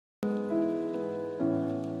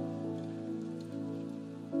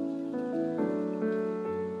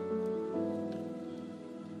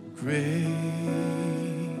Great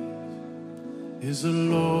is the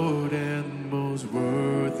Lord and most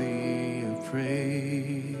worthy of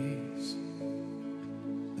praise.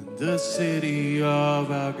 In the city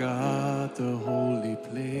of our God, the holy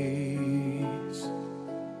place,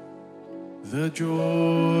 the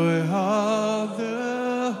joy of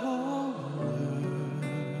the whole earth.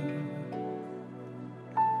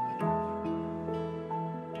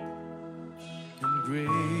 And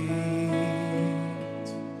great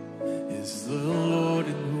is the Lord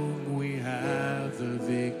in whom we have the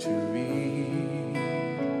victory.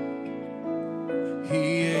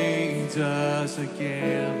 He aids us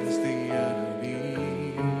against the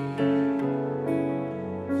enemy.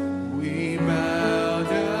 We bow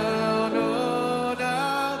down on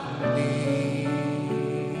our knees.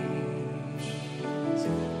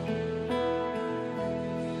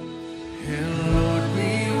 And Lord,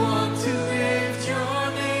 we want to lift your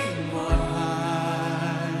name on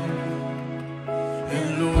high. And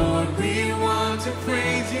Lord, we want to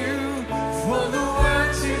praise you for the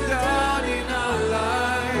works you've done in our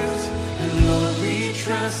lives. And Lord, we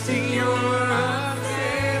trust in your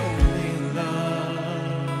unfailing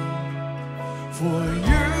love. For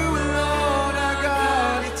you alone are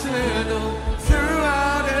God eternal,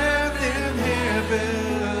 throughout earth and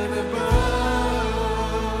heaven above.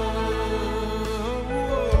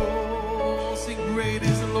 Sing, great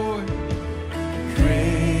is the Lord.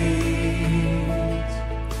 Great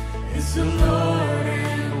is the Lord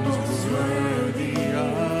and most worthy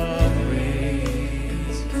of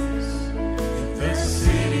praise. In the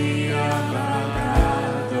city of our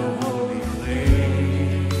God, the holy place,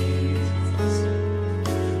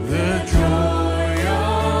 the joy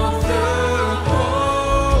of the whole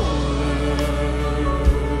earth.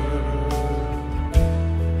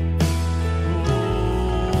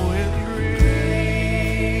 Oh, and great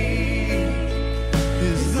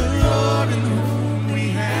is the Lord in whom we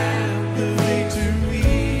have the victory.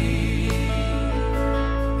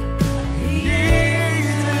 He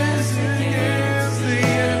aids us against the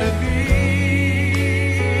enemy.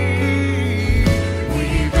 We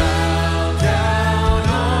bow down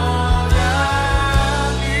on our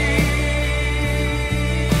knees.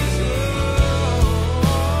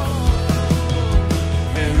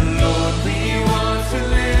 And Lord, we want to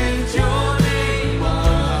lift your name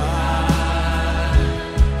on high.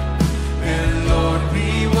 And Lord, we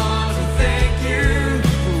want to thank you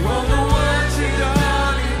for all the works you've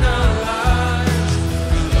done in our lives.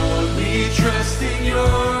 And Lord, we trust in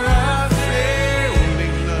your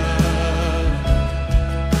unfailing love.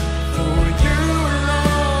 For you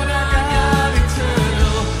alone are God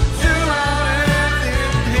eternal, throughout earth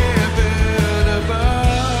and heaven above.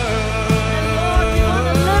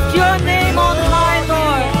 Lift your name on high,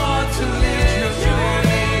 Lord. We want to lift your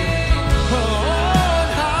name on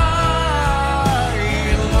high.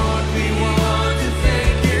 And Lord, we want to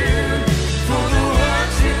thank you for the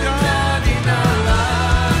works you've done in our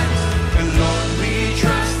lives. And Lord, we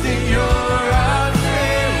trust in your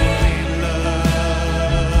unfailing love.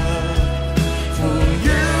 For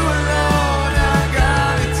you alone are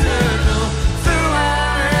God eternal,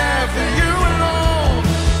 throughout earth. For you alone,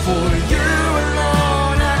 for you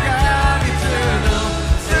alone are God eternal,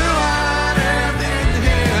 throughout earth and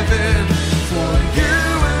heaven. For you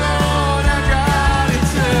alone are God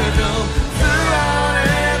eternal, throughout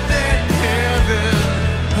earth and heaven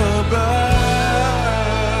above.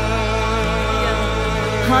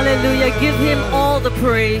 Hallelujah. Give him all the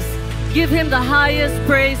praise. Give him the highest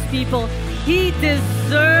praise, people. He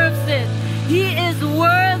deserves it. He is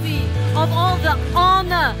worthy of all the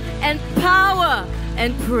honor and power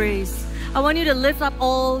and praise. I want you to lift up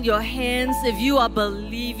all your hands if you are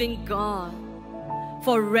believing God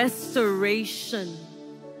for restoration.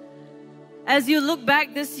 As you look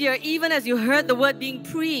back this year, even as you heard the word being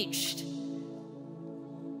preached,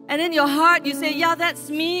 and in your heart you say, yeah, that's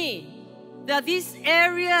me. There are these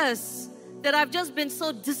areas that I've just been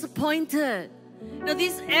so disappointed. You know,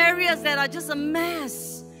 these areas that are just a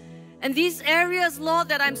mess. And these areas, Lord,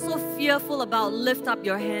 that I'm so fearful about, lift up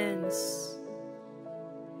your hands.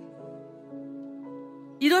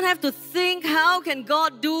 You don't have to think, how can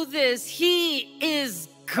God do this? He is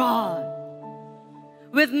God.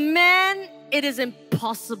 With man, it is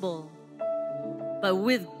impossible. But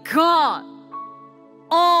with God,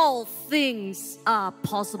 all things are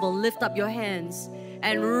possible. Lift up your hands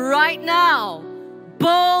and right now,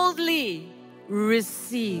 boldly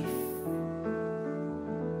receive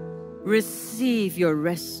your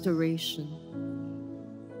restoration.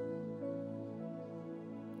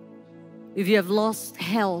 If you have lost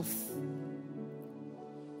health,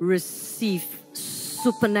 receive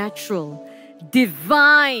supernatural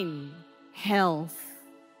divine health.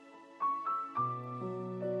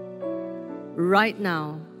 Right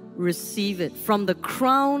now, receive it from the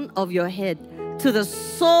crown of your head to the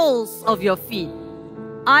soles of your feet.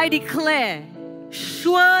 I declare,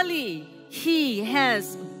 surely He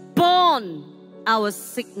has borne our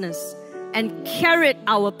sickness and carried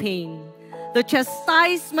our pain. The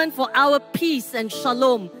chastisement for our peace and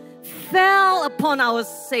shalom fell upon our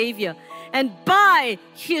Savior, and by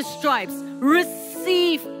His stripes,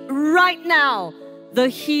 receive right now the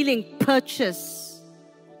healing purchase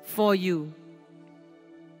for you.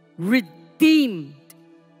 Redeemed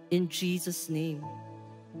in Jesus' name.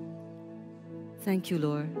 Thank you,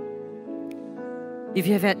 Lord. If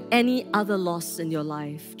you have had any other loss in your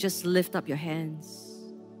life, just lift up your hands.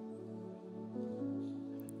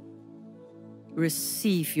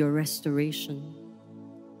 Receive your restoration.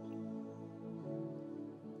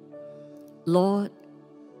 Lord,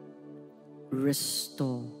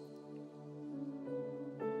 restore.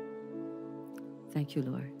 Thank you,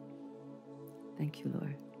 Lord. Thank you,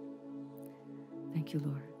 Lord. Thank you,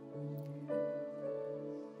 Lord.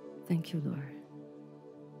 Thank you, Lord.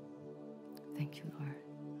 Thank you, Lord.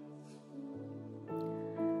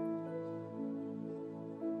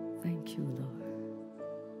 Thank you, Lord.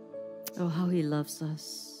 Oh, how He loves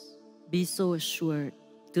us. Be so assured.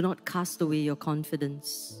 Do not cast away your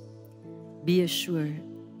confidence. Be assured.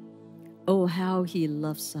 Oh, how He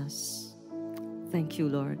loves us. Thank you,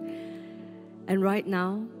 Lord. And right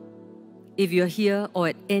now, if you're here or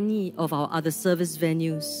at any of our other service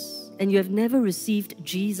venues and you have never received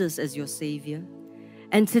Jesus as your Savior,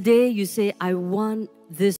 and today you say, I want this